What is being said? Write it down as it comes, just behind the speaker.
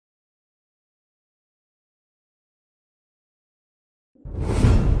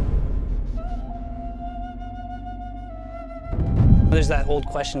There's that old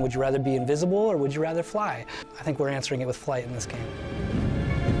question, would you rather be invisible or would you rather fly? I think we're answering it with flight in this game.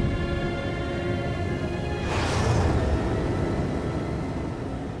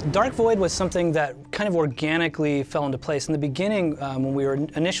 Dark Void was something that kind of organically fell into place. In the beginning, when we were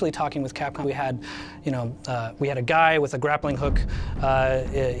initially talking with Capcom, we had, we had a guy with a grappling hook.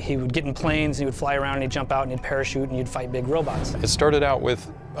 He would get in planes, and he would fly around, and he'd jump out, and he'd parachute, and he'd fight big robots. It started out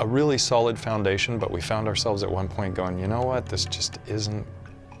with a really solid foundation, but we found ourselves at one point going, you know what, this just isn't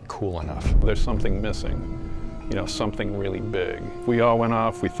cool enough. There's something missing, something really big. We all went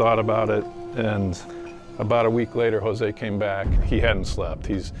off, we thought about it, and about a week later, Jose came back. He hadn't slept.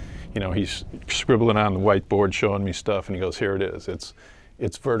 He's scribbling on the whiteboard, showing me stuff, and he goes, "Here it is.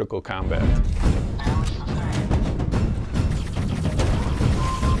 It's vertical combat."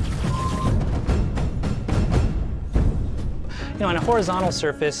 On a horizontal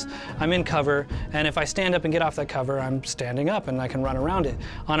surface, I'm in cover, and if I stand up and get off that cover, I'm standing up and I can run around it.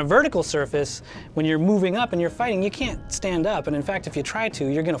 On a vertical surface, when you're moving up and you're fighting, you can't stand up, and in fact, if you try to,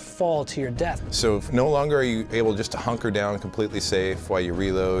 you're gonna fall to your death. So no longer are you able just to hunker down completely safe while you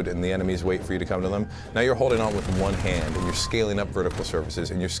reload and the enemies wait for you to come to them. Now you're holding on with one hand, and you're scaling up vertical surfaces,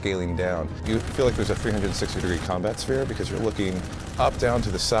 and you're scaling down. You feel like there's a 360-degree combat sphere because you're looking up, down,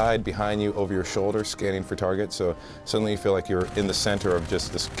 to the side, behind you, over your shoulder, scanning for targets, so suddenly you feel like you're in the center of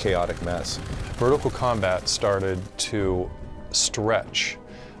just this chaotic mess. Vertical combat started to stretch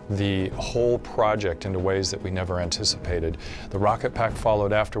the whole project into ways that we never anticipated. The rocket pack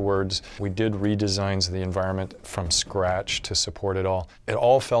followed afterwards. We did redesigns of the environment from scratch to support it all. It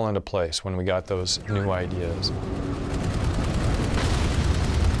all fell into place when we got those new ideas.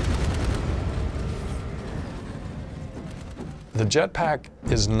 The jetpack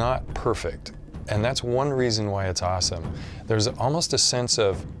is not perfect, and that's one reason why it's awesome. There's almost a sense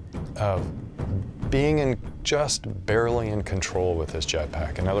of being just barely in control with this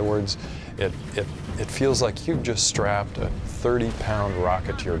jetpack. In other words, it feels like you've just strapped a 30-pound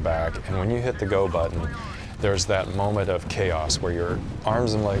rocket to your back, and when you hit the go button, there's that moment of chaos where your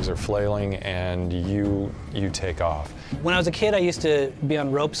arms and legs are flailing and you take off. When I was a kid, I used to be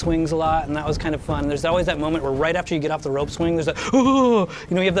on rope swings a lot, and that was kind of fun. There's always that moment where right after you get off the rope swing, there's that, ooh,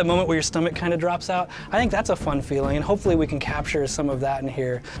 you have that moment where your stomach kind of drops out. I think that's a fun feeling, and hopefully we can capture some of that in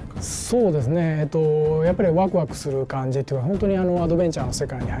here. そうですね。やっぱりワクワクする感じっていうか、本当にアドベンチャーの世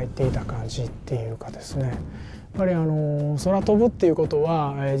界に入っていた感じっていうかですね。やっぱり空飛ぶっていうこと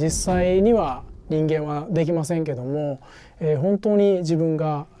は、実際には人間はできませんけども、本当に自分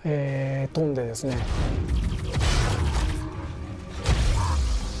が、飛んでですね。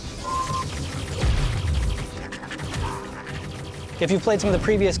If you've played some of the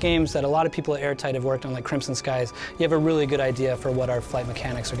previous games that a lot of people at Airtight have worked on, like Crimson Skies, you have a really good idea for what our flight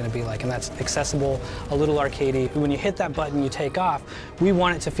mechanics are going to be like, and that's accessible, a little arcadey. When you hit that button, you take off. We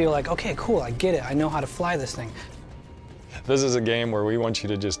want it to feel like, okay, cool, I get it, I know how to fly this thing. This is a game where we want you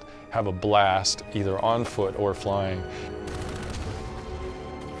to just have a blast, either on foot or flying.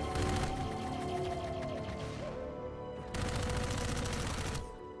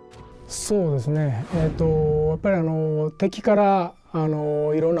そうですね。やっぱり敵からい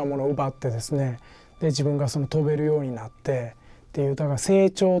ろんなものを奪ってですね、で自分が飛べるようになってっていうだから成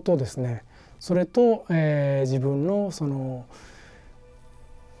長とですね、それと、自分の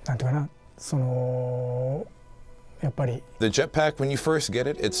なんていうかなやっぱり The jetpack, when you first get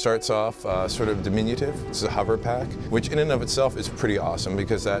it, it starts off sort of diminutive. It's a hover pack, which in and of itself is pretty awesome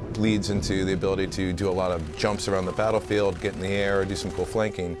because that leads into the ability to do a lot of jumps around the battlefield, get in the air, do some cool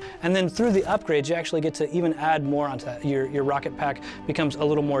flanking. And then through the upgrades, you actually get to even add more onto that. Your rocket pack becomes a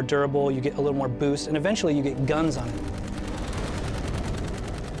little more durable, you get a little more boost, and eventually you get guns on it.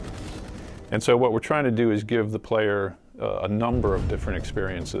 And so what we're trying to do is give the player a number of different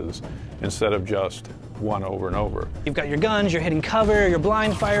experiences instead of just one over and over. You've got your guns, you're hitting cover, you're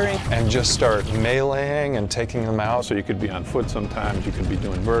blind firing. And just start meleeing and taking them out. So you could be on foot sometimes, you could be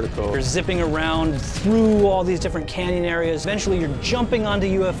doing vertical. You're zipping around through all these different canyon areas. Eventually you're jumping onto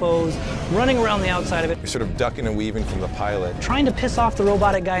UFOs, running around the outside of it. You're sort of ducking and weaving from the pilot. Trying to piss off the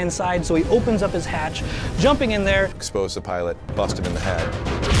robotic guy inside, so he opens up his hatch, jumping in there. Expose the pilot, bust him in the head.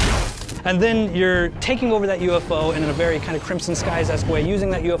 And then you're taking over that UFO and in a very kind of Crimson Skies-esque way, using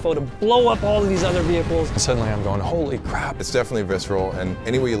that UFO to blow up all of these other vehicles. And suddenly I'm going, holy crap. It's definitely visceral, and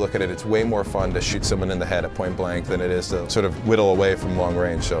any way you look at it, it's way more fun to shoot someone in the head at point blank than it is to sort of whittle away from long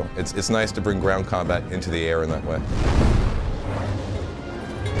range. So it's nice to bring ground combat into the air in that way.